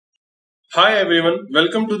Hi everyone,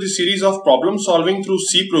 welcome to the series of problem solving through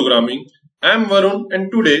C programming. I am Varun and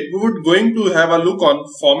today we would going to have a look on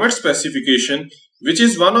format specification, which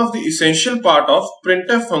is one of the essential part of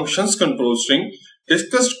printf functions control string,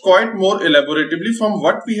 discussed quite more elaboratively from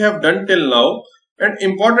what we have done till now, and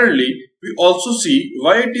importantly we also see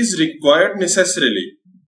why it is required necessarily.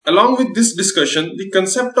 Along with this discussion, the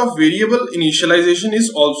concept of variable initialization is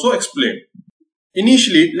also explained.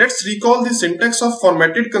 Initially, let's recall the syntax of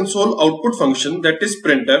formatted console output function, that is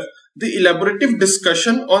printf. The elaborative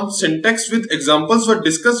discussion on syntax with examples were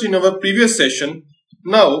discussed in our previous session.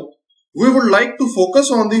 Now, we would like to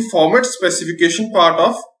focus on the format specification part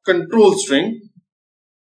of control string,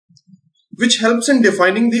 which helps in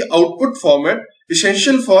defining the output format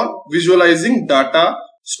essential for visualizing data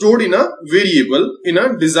stored in a variable in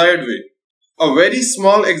a desired way. A very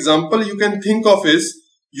small example you can think of is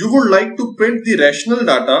you would like to print the rational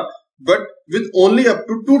data but with only up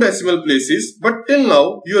to 2 decimal places, but till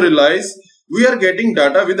now you realize we are getting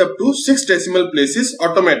data with up to 6 decimal places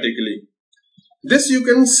automatically. This you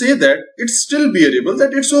can say that it's still bearable,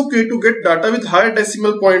 that it's okay to get data with higher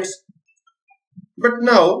decimal points. But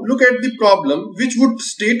now look at the problem which would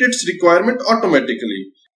state its requirement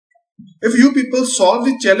automatically. If you people solve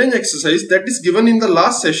the challenge exercise that is given in the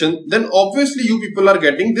last session, then obviously you people are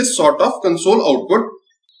getting this sort of console output.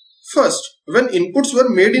 First, when inputs were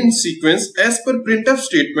made in sequence as per printf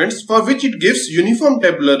statements, for which it gives uniform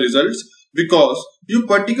tabular results because you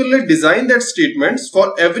particularly design that statements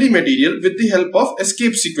for every material with the help of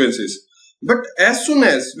escape sequences. But as soon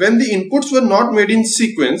as when the inputs were not made in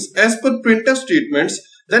sequence as per printf statements,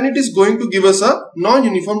 then it is going to give us a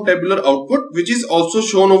non-uniform tabular output, which is also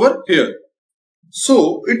shown over here.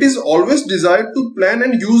 So, it is always desired to plan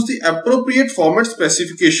and use the appropriate format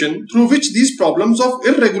specification through which these problems of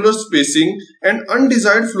irregular spacing and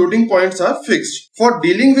undesired floating points are fixed. For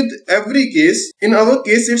dealing with every case, in our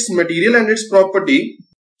case its material and its property.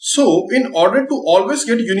 So, in order to always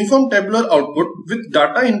get uniform tabular output with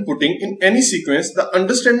data inputting in any sequence, the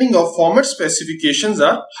understanding of format specifications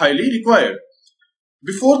are highly required.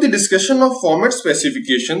 Before the discussion of format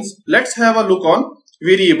specifications, let's have a look on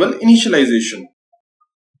variable initialization.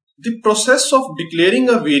 The process of declaring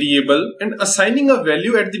a variable and assigning a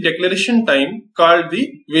value at the declaration time called the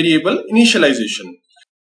variable initialization.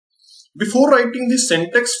 Before writing the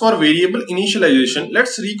syntax for variable initialization,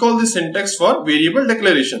 let's recall the syntax for variable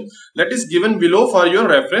declaration that is given below for your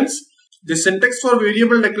reference. The syntax for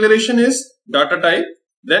variable declaration is data type,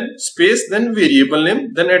 then space, then variable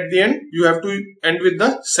name, then at the end you have to end with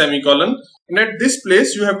the semicolon, and at this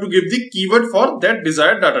place you have to give the keyword for that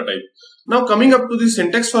desired data type. Now coming up to the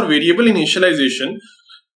syntax for variable initialization,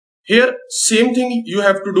 here same thing you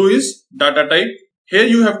have to do is data type. Here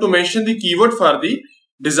you have to mention the keyword for the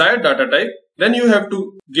desired data type, then you have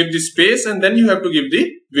to give the space, and then you have to give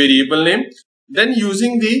the variable name. Then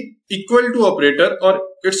using the equal to operator, or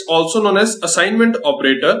it's also known as assignment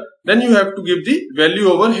operator, then you have to give the value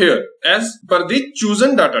over here as per the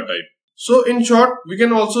chosen data type. So in short, we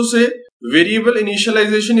can also say variable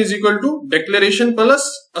initialization is equal to declaration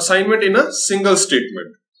plus assignment in a single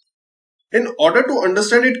statement. In order to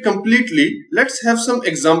understand it completely, let's have some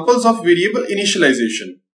examples of variable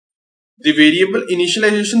initialization. The variable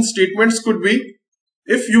initialization statements could be,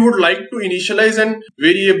 if you would like to initialize an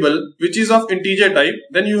variable which is of integer type,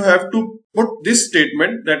 then you have to put this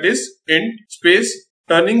statement, that is int space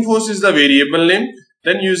turning force is the variable name,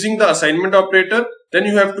 then using the assignment operator, then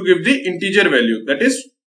you have to give the integer value, that is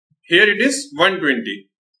here it is 120.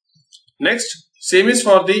 Next, same is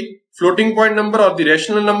for the floating point number or the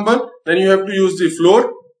rational number, then you have to use the float,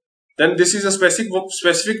 then this is a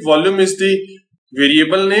specific volume is the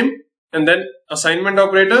variable name, and then assignment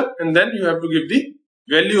operator, and then you have to give the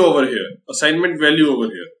value over here, assignment value over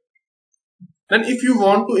here. Then if you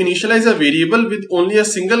want to initialize a variable with only a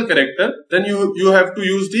single character, then you have to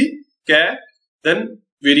use the char, then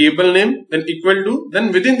variable name, then equal to,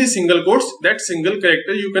 then within the single quotes, that single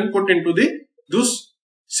character you can put into those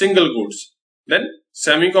single quotes, then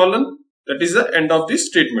semicolon, that is the end of this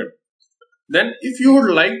statement. Then if you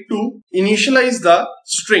would like to initialize the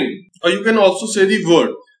string, or you can also say the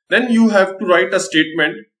word, then you have to write a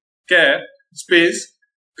statement char space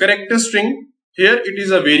character string. Here it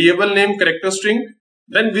is a variable name character string.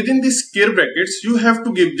 Then within the square brackets you have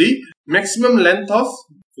to give the maximum length of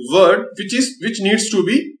word which needs to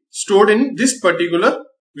be stored in this particular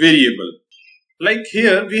variable. Like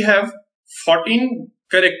here we have 14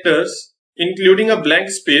 characters including a blank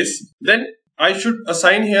space, then I should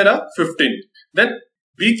assign here a 15. Then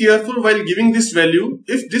be careful while giving this value.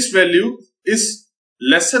 If this value is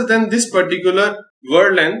lesser than this particular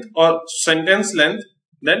word length or sentence length,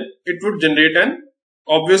 then it would generate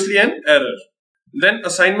obviously an error. Then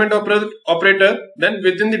assignment operator, then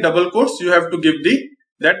within the double quotes you have to give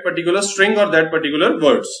that particular string or that particular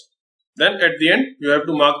words. Then at the end you have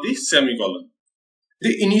to mark the semicolon.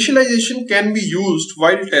 The initialization can be used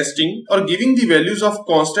while testing or giving the values of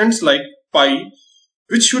constants like pi,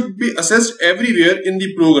 which should be assessed everywhere in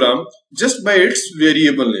the program just by its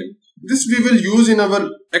variable name. This we will use in our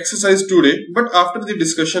exercise today, but after the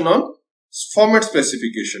discussion on format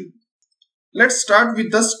specification. Let's start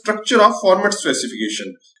with the structure of format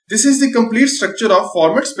specification. This is the complete structure of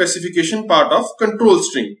format specification part of control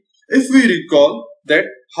string. If we recall that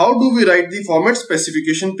how do we write the format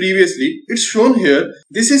specification previously, it's shown here.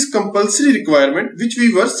 This is compulsory requirement which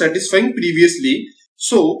we were satisfying previously.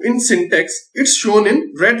 So in syntax, it's shown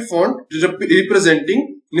in red font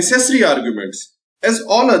representing necessary arguments. As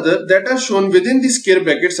all other that are shown within the square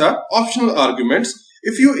brackets are optional arguments.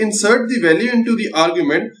 If you insert the value into the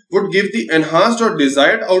argument, would give the enhanced or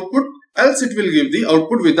desired output, else it will give the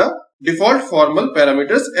output with the default formal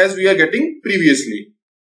parameters as we are getting previously.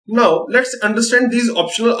 Now let's understand these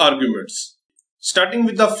optional arguments. Starting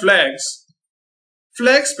with the flags.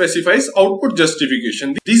 Flag specifies output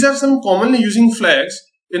justification. These are some commonly using flags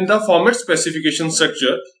in the format specification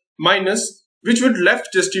structure. Minus, which would left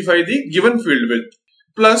justify the given field width.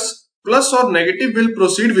 Plus or negative will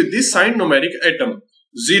proceed with the signed numeric item.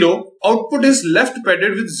 0, output is left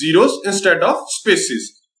padded with zeros instead of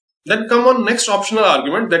spaces. Then come on next optional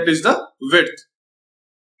argument, that is the width.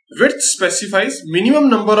 Width specifies minimum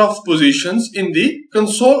number of positions in the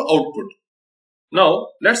console output. Now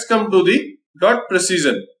let's come to the dot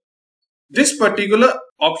precision. This particular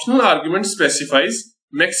optional argument specifies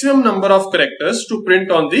maximum number of characters to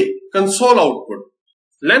print on the console output.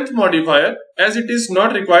 Length modifier, as it is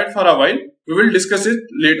not required for a while, we will discuss it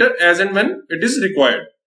later as and when it is required.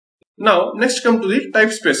 Now next come to the type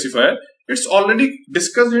specifier. It's already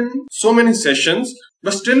discussed in so many sessions,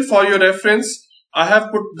 but still for your reference I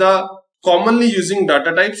have put the commonly using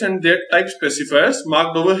data types and their type specifiers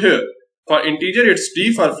marked over here. For integer it's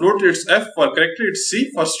D, for float it's F, for character it's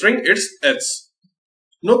C, for string it's S.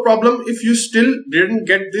 No problem if you still didn't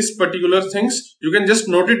get these particular things, you can just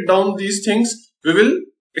note it down these things. We will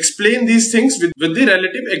explain these things with the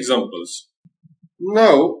relative examples.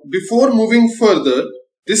 Now before moving further,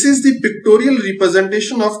 this is the pictorial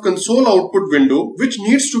representation of console output window which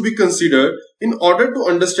needs to be considered in order to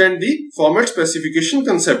understand the format specification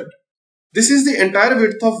concept. This is the entire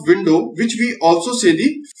width of window, which we also say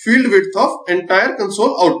the field width of entire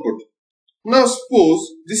console output. Now suppose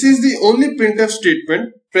this is the only printf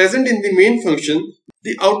statement present in the main function.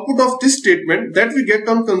 The output of this statement that we get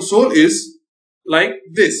on console is like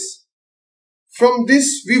this. From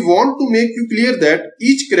this we want to make you clear that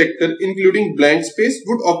each character including blank space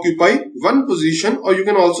would occupy one position, or you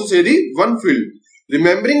can also say the one field.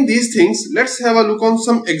 Remembering these things, let's have a look on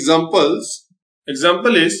some examples.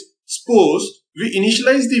 Example is, suppose we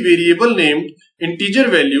initialize the variable named integer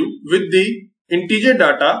value with the integer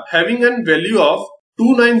data having a value of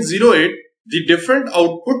 2908. The different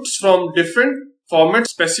outputs from different format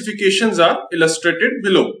specifications are illustrated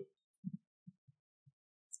below.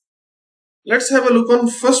 Let's have a look on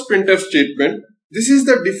first printf statement. This is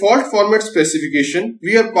the default format specification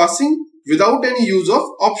we are passing without any use of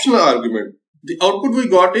optional argument. The output we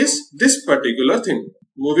got is this particular thing.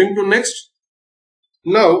 Moving to next.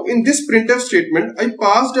 Now in this printf statement I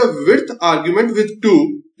passed a width argument with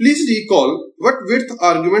 2. Please recall what width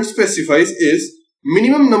argument specifies is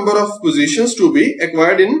minimum number of positions to be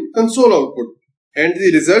acquired in console output, and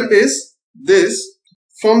the result is this.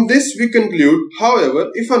 From this we conclude,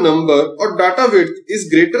 however, if a number or data width is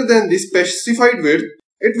greater than the specified width,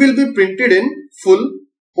 it will be printed in full,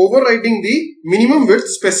 overriding the minimum width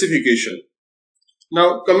specification.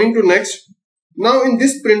 Now coming to next. Now in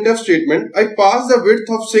this printf statement, I passed the width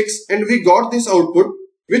of 6 and we got this output,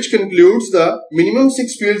 which concludes the minimum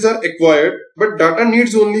 6 fields are acquired, but data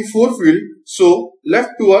needs only 4 fields, so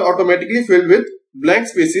left 2 are automatically filled with blank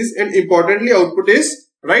spaces, and importantly output is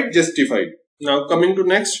right justified. Now coming to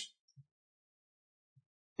next.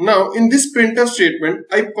 Now in this printf statement,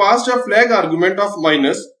 I passed a flag argument of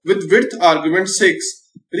minus with width argument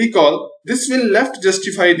 6. Recall, this will left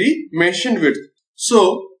justify the mentioned width.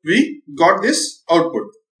 So we got this output.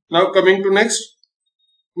 Now coming to next.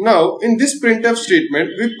 Now in this printf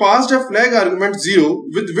statement, we passed a flag argument 0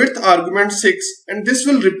 with width argument 6, and this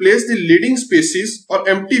will replace the leading spaces or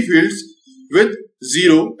empty fields with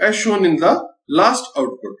 0 as shown in the last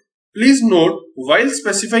output. Please note, while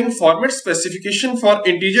specifying format specification for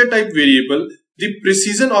integer type variable, the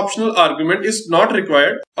precision optional argument is not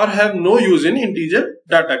required or have no use in integer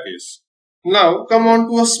data case. Now come on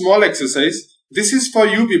to a small exercise. This is for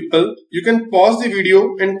you people. You can pause the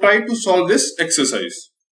video and try to solve this exercise.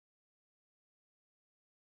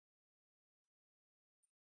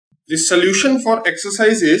 The solution for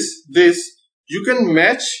exercise is this. You can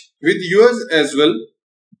match with yours as well.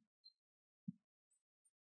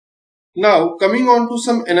 Now coming on to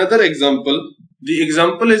some another example. The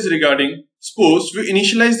example is regarding, suppose we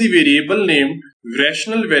initialize the variable named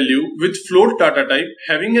rational value with float data type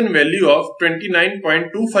having a value of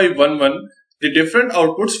 29.2511. The different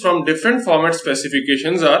outputs from different format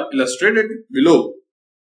specifications are illustrated below.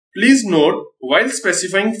 Please note, while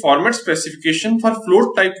specifying format specification for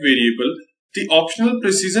float type variable, the optional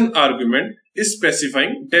precision argument is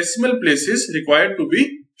specifying decimal places required to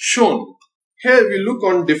be shown. Here we look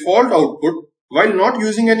on default output. While not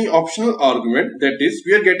using any optional argument, that is,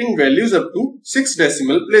 we are getting values up to 6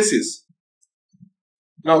 decimal places.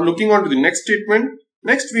 Now looking on to the next statement.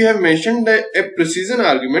 Next we have mentioned a precision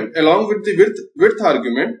argument along with the width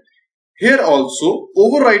argument. Here also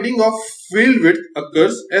overriding of field width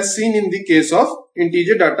occurs as seen in the case of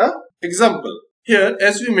integer data example. Here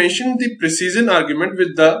as we mentioned the precision argument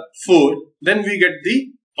with the 4, then we get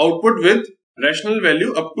the output with rational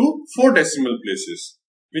value up to 4 decimal places,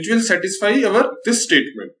 which will satisfy this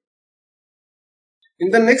statement.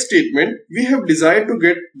 In the next statement, we have desired to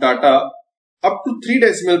get data up to 3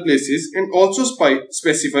 decimal places and also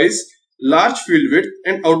specifies large field width,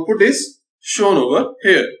 and output is shown over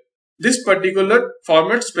here. This particular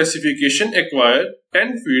format specification acquires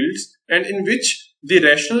 10 fields and in which the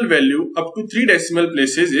rational value up to 3 decimal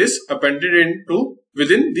places is appended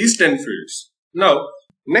within these 10 fields. Now,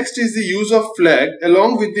 next is the use of flag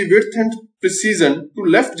along with the width and precision to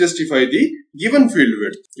left justify the given field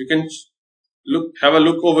width. You can have a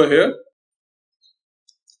look over here.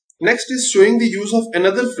 Next is showing the use of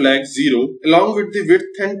another flag 0 along with the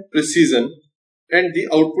width and precision, and the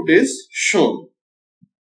output is shown.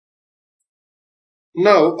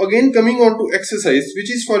 Now again coming on to exercise,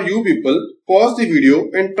 which is for you people. Pause the video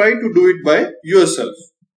and try to do it by yourself.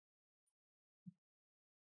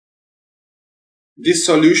 The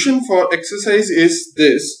solution for exercise is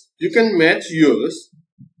this. You can match yours.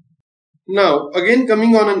 Now again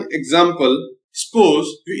coming on an example. Suppose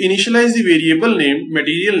we initialize the variable name,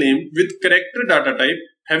 material name with character data type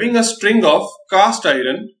having a string of cast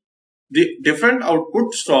iron. The different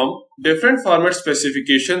outputs from different format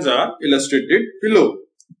specifications are illustrated below.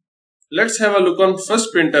 Let's have a look on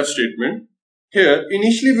first printf statement. Here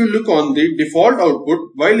initially we look on the default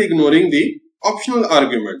output while ignoring the optional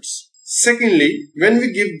arguments. Secondly, when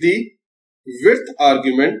we give the width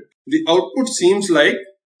argument, the output seems like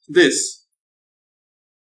this.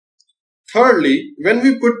 Thirdly, when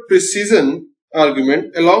we put precision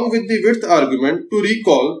argument along with the width argument, to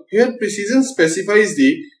recall, here precision specifies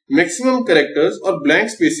the maximum characters or blank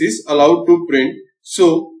spaces allowed to print.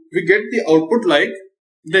 So we get the output like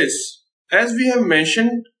this. As we have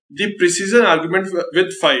mentioned the precision argument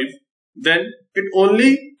with 5, then it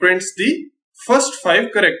only prints the first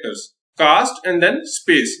 5 characters, cast and then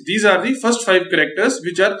space. These are the first 5 characters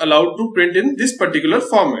which are allowed to print in this particular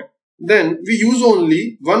format. Then we use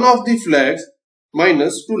only one of the flags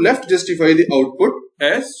minus to left justify the output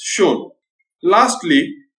as shown.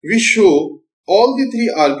 Lastly, we show all the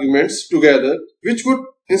 3 arguments together, which would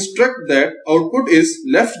instruct that output is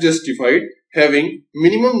left justified having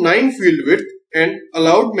minimum 9 field width and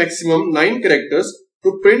allowed maximum 9 characters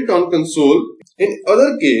to print on console. In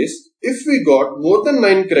other case, if we got more than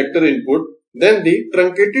 9 character input, then the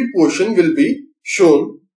truncated portion will be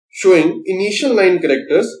showing initial 9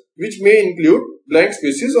 characters, which may include blank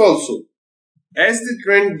spaces also. As the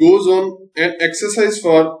trend goes on, an exercise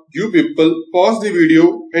for you people, pause the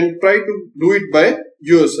video and try to do it by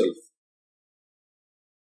yourself.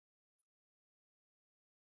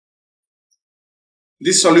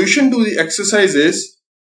 The solution to the exercise is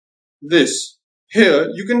this. Here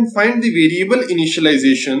you can find the variable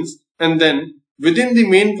initializations, and then within the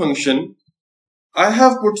main function I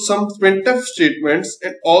have put some printf statements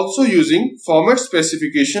and also using format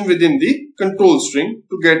specification within the control string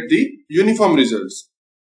to get the uniform results.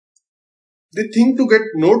 The thing to get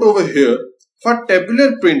note over here, for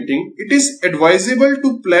tabular printing, it is advisable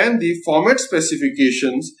to plan the format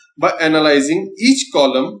specifications by analyzing each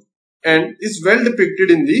column and is well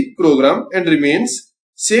depicted in the program and remains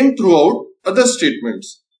same throughout other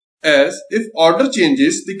statements, as if order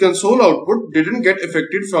changes, the console output didn't get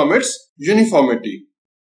affected from its uniformity.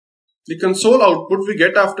 The console output we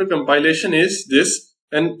get after compilation is this,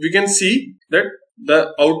 and we can see that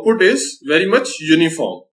the output is very much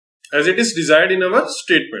uniform as it is desired in our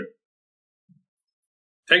statement.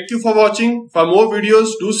 Thank you for watching. For more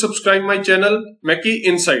videos, do subscribe my channel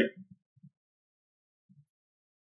Mecheinside.